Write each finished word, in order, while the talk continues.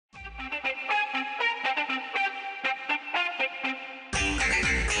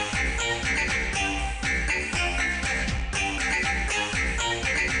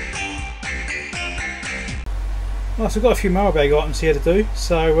Well, so I've got a few mailbag items here to do,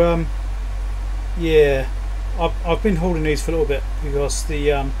 so yeah, I've been holding these for a little bit because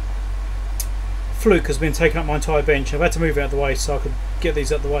the Fluke has been taking up my entire bench. I've had to move it out of the way so I could get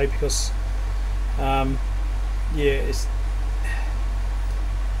these out of the way because yeah,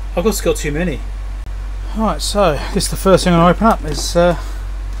 I've just got too many. Alright, so I guess the first thing I open up is this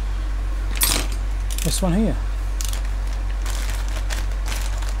one here.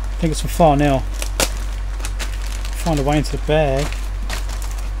 I think it's from Farnell. Find a way into the bag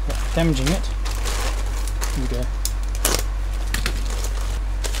without damaging it. Here we go.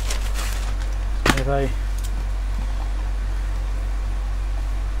 We have a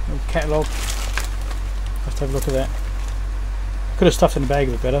little catalogue. Have to have a look at that. Could have stuffed in the bag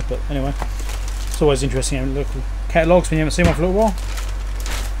a bit better, but anyway. It's always interesting having local catalogues when you haven't seen one for a little while.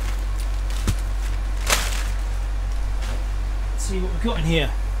 Let's see what we've got in here.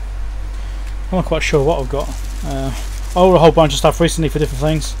 I'm not quite sure what I've got. I ordered a whole bunch of stuff recently for different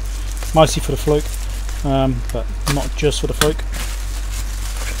things, mostly for the Fluke, but not just for the Fluke.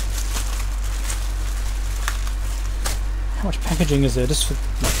 How much packaging is there? This is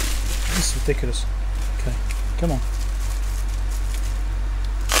ridiculous. Okay, come on.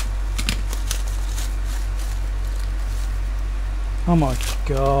 Oh my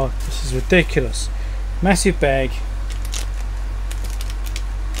god, this is ridiculous. Massive bag.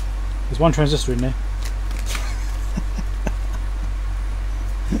 There's one transistor in there.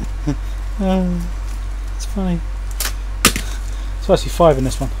 It's funny. It's supposed to be 5 in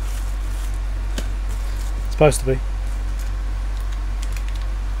this one. It's supposed to be.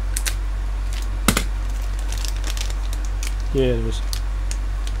 Yeah, there is.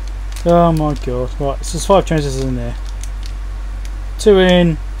 Oh my god. Right, so there's 5 transistors in there. 2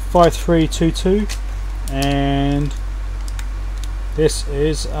 in 5322, and this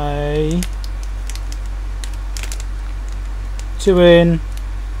is a 2 in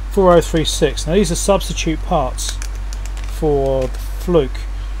 4036. Now these are substitute parts for the Fluke.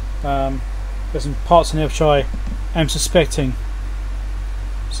 There's some parts in there which I am suspecting,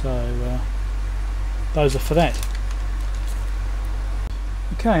 so those are for that.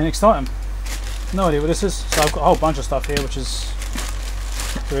 Okay, next item. No idea what this is. So I've got a whole bunch of stuff here which is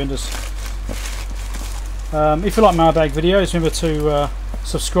horrendous. If you like mailbag videos, remember to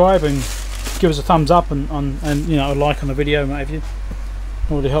subscribe and give us a thumbs up and you know, a like on the video, maybe, in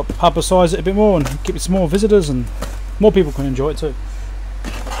order to help publicise it a bit more and give it some more visitors and more people can enjoy it too.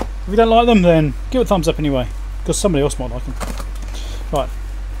 If you don't like them, then give it a thumbs up anyway, because somebody else might like them. Right,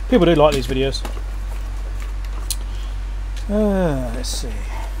 people do like these videos. Let's see.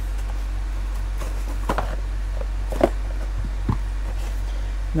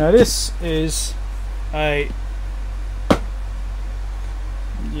 Now this is a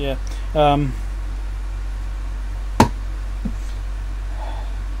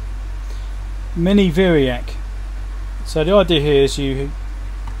mini Variac. So the idea here is you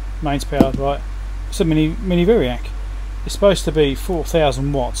mains powered, right? It's a mini Variac. It's supposed to be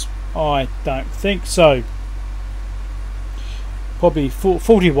 4,000 watts. I don't think so. Probably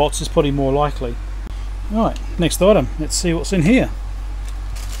 40 watts is probably more likely. Right, next item. Let's see what's in here.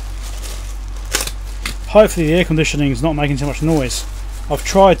 Hopefully the air conditioning is not making too much noise. I've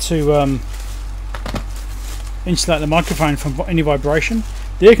tried to insulate the microphone from any vibration.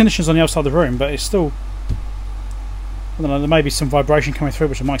 The air conditioner's on the outside of the room, but it's still, I don't know, there may be some vibration coming through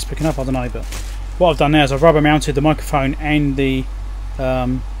which the mic's picking up, I don't know. But what I've done now is I've rubber mounted the microphone and the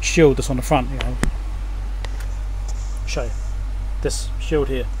shield that's on the front. You know, show you this shield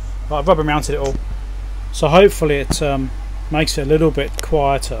here. I've rubber mounted it all, so hopefully it makes it a little bit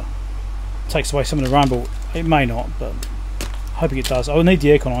quieter. Takes away some of the rumble. It may not, but hoping it does. I will need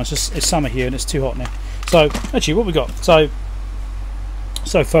the aircon on. It's summer here and it's too hot now. So actually, what we got? So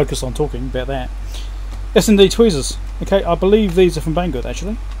focused on talking about that. S&D tweezers. Okay, I believe these are from Banggood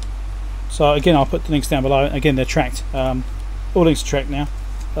actually. So again, I'll put the links down below. Again, they're tracked. All links are tracked now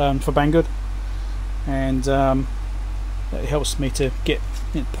for Banggood, and it helps me to get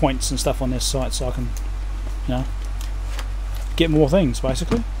points and stuff on this site, so I can, you know, get more things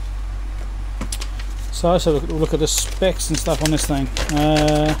basically. So let's have a look at the specs and stuff on this thing.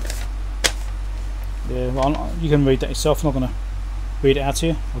 Yeah, well, you can read that yourself. I'm not going to read it out to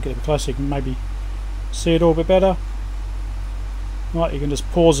you. I'll get a bit closer so you can maybe see it all a bit better. Right, you can just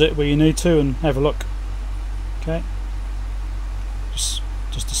pause it where you need to and have a look. Okay, just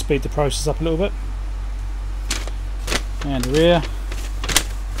to speed the process up a little bit. And the rear.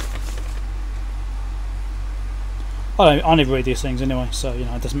 I never read these things anyway, so you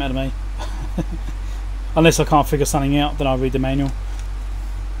know it doesn't matter to me. Unless I can't figure something out, then I'll read the manual.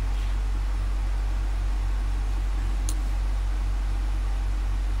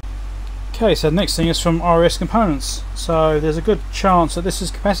 Okay, so the next thing is from RS Components. So there's a good chance that this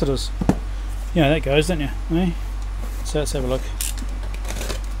is capacitors. You know that goes, don't you? Eh? So let's have a look.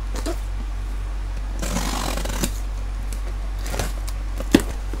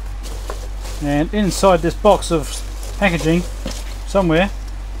 And inside this box of packaging, somewhere,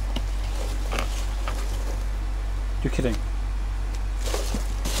 you're kidding.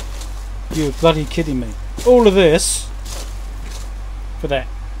 You're bloody kidding me. All of this for that.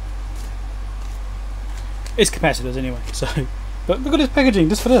 It's capacitors anyway, so. But look at this packaging,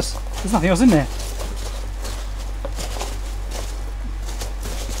 just for this. There's nothing else in there.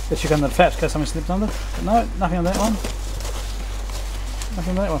 Let's check under the flaps in case something slipped under. But no, nothing on that one.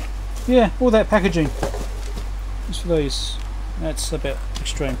 Nothing on that one. Yeah, all that packaging. Just for these. That's a bit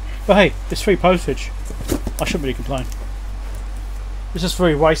extreme. But hey, it's free postage. I shouldn't really complain. It's just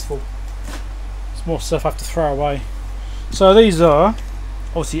very wasteful. It's more stuff I have to throw away. So these are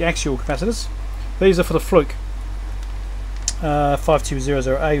obviously axial capacitors. These are for the Fluke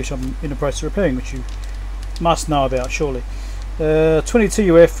 5200A, which I'm in the process of repairing, which you must know about surely.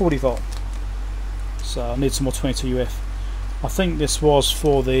 22 UF 40 volt. So I need some more 22 UF. I think this was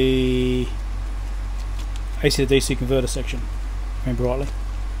for the AC to DC converter section, if I remember rightly.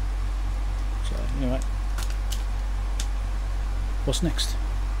 So anyway, what's next?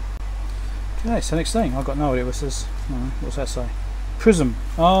 Okay, so next thing, I've got no idea what this is. What's that say? Prism.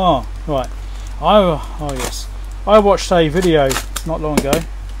 Oh, right. Oh yes. I watched a video not long ago.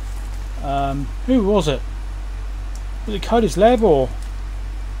 Who was it? Was it Cody's Lab or?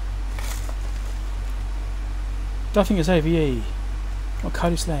 I don't think it's AVE. Not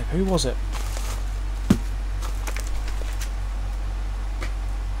Cody's Lab. Who was it?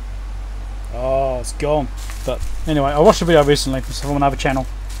 Oh, it's gone. But anyway, I watched a video recently from another channel,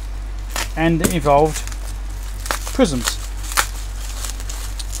 and it involved prisms.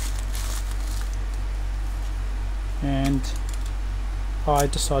 And I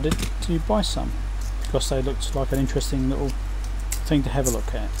decided to buy some because they looked like an interesting little thing to have a look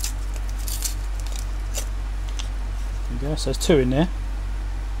at. There you go, so there's two in there.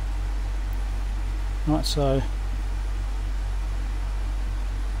 Right, so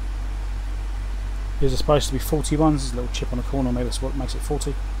these are supposed to be 40 ones. There's a little chip on the corner, maybe that's what makes it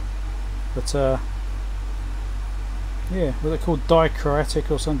 40. But yeah, what are they called? Dichromatic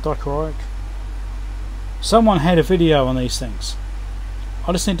or something? Dichroic? Someone had a video on these things.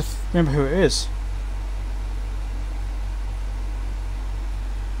 I just need to remember who it is.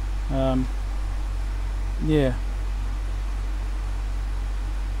 Yeah.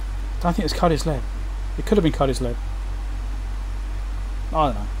 I don't think it's Cody's Lab. It could have been Cody's Lab. I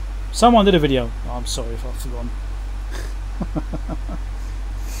don't know. Someone did a video. Oh, I'm sorry if I've forgotten.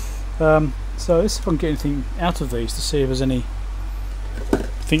 So let's see if I can get anything out of these to see if there's anything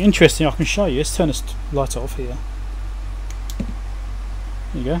interesting I can show you. Let's turn this light off here.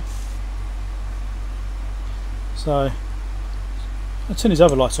 There you go. So I'll turn these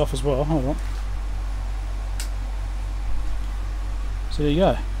other lights off as well. Hold on. So there you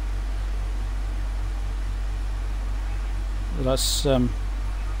go. That's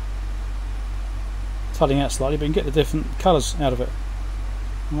flooding out slightly, but you can get the different colours out of it.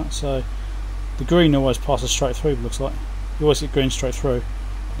 Right, so the green always passes straight through, it looks like. You always get green straight through,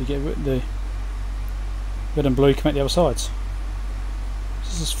 but you get the red and blue come out the other sides.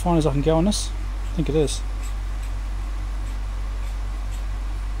 Is this as fine as I can go on this? I think it is.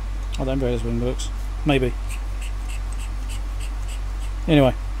 I don't know how this one works. Maybe.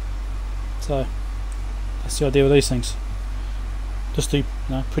 Anyway, so that's the idea with these things. Just do, you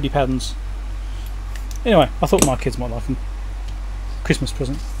know, pretty patterns. Anyway, I thought my kids might like them. Christmas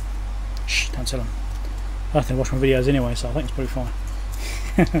present. Shh, don't tell them. I don't think they watch my videos anyway, so I think it's pretty fine.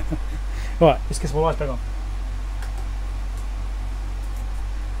 Right, let's get some lights back on.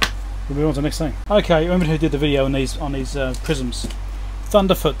 We'll move on to the next thing. Okay, remember who did the video on these prisms?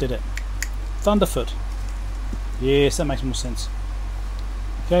 Thunderfoot did it. Thunderfoot. Yes, that makes more sense.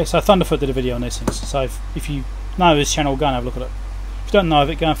 Okay, so Thunderfoot did a video on these things. So if you know this channel, go and have a look at it. If you don't know of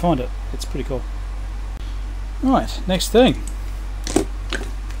it, go and find it. It's pretty cool. Right, next thing.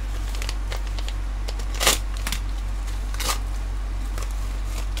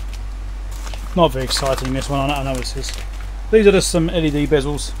 Not very exciting, this one. I know this is. These are just some LED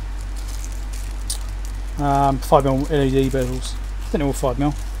bezels. 5mm LED bezels. I think they're all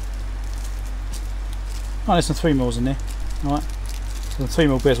 5mm. Oh, there's some 3mm in there. Alright. Some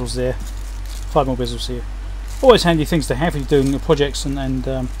 3mm bezels there. 5mm bezels here. Always handy things to have if you're doing projects and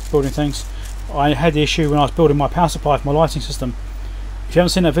building things. I had the issue when I was building my power supply for my lighting system. If you haven't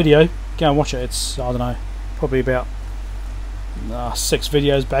seen that video, go and watch it. It's, I don't know, probably about 6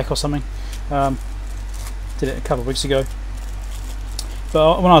 videos back or something. Did it a couple of weeks ago.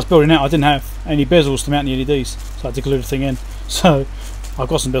 But when I was building it, I didn't have any bezels to mount the LEDs, so I had to glue the thing in. So I've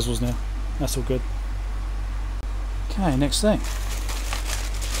got some bezels now. That's all good. Okay, next thing.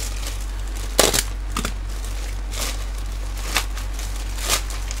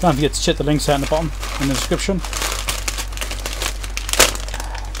 Don't forget to check the links out in the bottom in the description.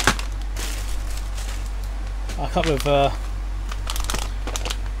 A couple of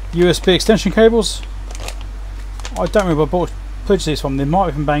USB extension cables. I don't remember where I purchased these from. They might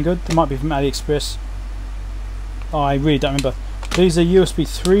be from Banggood, they might be from AliExpress. I really don't remember. These are USB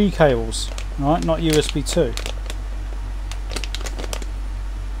 3 cables, right? Not USB 2.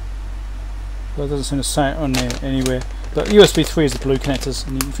 Well, it doesn't seem to say it on there anywhere. But USB 3 is the blue connectors,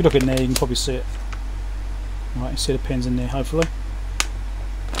 and if you look in there, you can probably see it. Right, you see the pins in there, hopefully.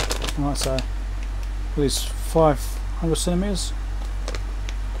 Right, so these 500 centimeters.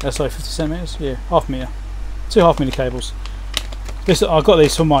 Sorry, 50 centimeters. Yeah, half meter. 2 half-meter cables. This I got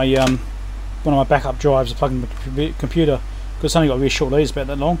these for my one of my backup drives to plug in the computer, because it's only got really short leads, about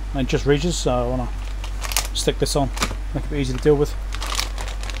that long, and it just reaches. So I want to stick this on, make it a bit easy to deal with.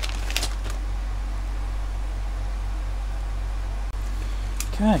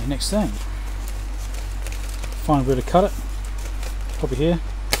 Okay, next thing. Find where to cut it. Probably here.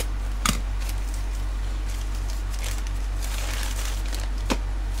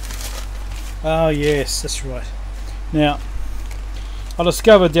 Oh yes, that's right. Now, I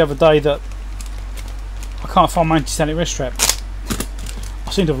discovered the other day that I can't find my anti-static wrist strap.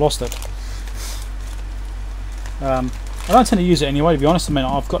 I seem to have lost it. I don't tend to use it anyway, to be honest. I mean,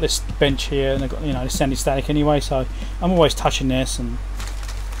 I've got this bench here, and I've got, you know, this anti-static anyway, so I'm always touching this, and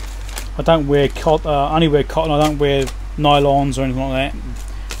I don't wear cotton. I only wear cotton. I don't wear nylons or anything like that.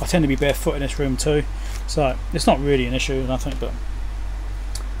 I tend to be barefoot in this room too, so it's not really an issue, I think.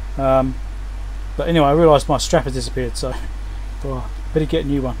 But anyway, I realised my strap has disappeared, so better get a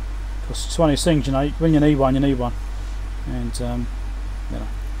new one. Because it's one of those things, you know, when you need one, you need one. And you know,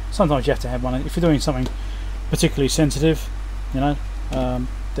 sometimes you have to have one. If you're doing something particularly sensitive, you know,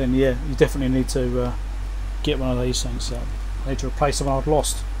 then yeah, you definitely need to get one of these things. So I need to replace the one I've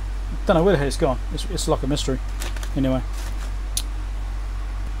lost. Don't know where the hell it's gone. It's like a mystery. Anyway,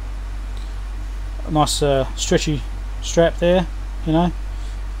 a nice stretchy strap there, you know.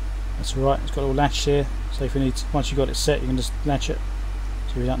 That's alright. It's got a little latch there, so if you need, once you've got it set, you can just latch it,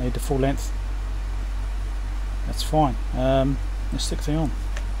 so you don't need the full length. That's fine. Let's stick the thing on.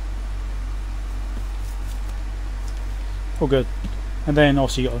 All good. And then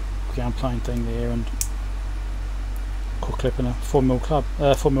also you got a ground plane thing there, and core clip and a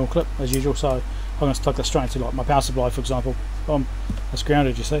 4mm clip as usual. So I'm going to plug that straight into like my power supply, for example. That's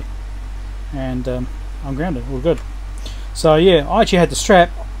grounded, you see, and I'm grounded. All good. So yeah, I actually had the strap,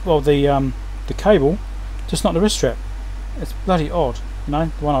 well, the cable, just not the wrist strap. It's bloody odd, you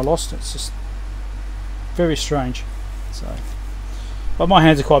know. The one I lost, it's just very strange. So, but my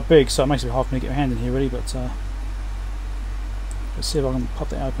hands are quite big, so it makes it hard for me to get my hand in here really. But let's see if I can pop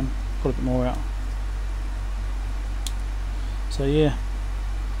that open, pull a bit more out. So yeah,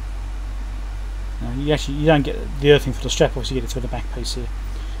 you don't get the earthing for the strap, obviously you get it through the back piece here.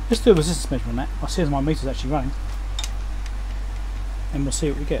 Let's do a resistance measurement on that. I see as my meter's actually running, and we'll see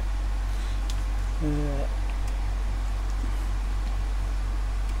what we get.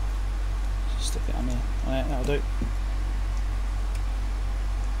 Stick it on there. Right, that'll do.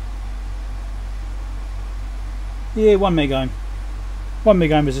 Yeah, 1 meg ohm. 1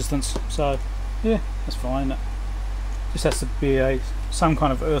 meg ohm resistance. So yeah, that's fine. Just has to be some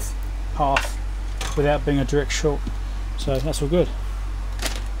kind of earth path without being a direct short. So that's all good.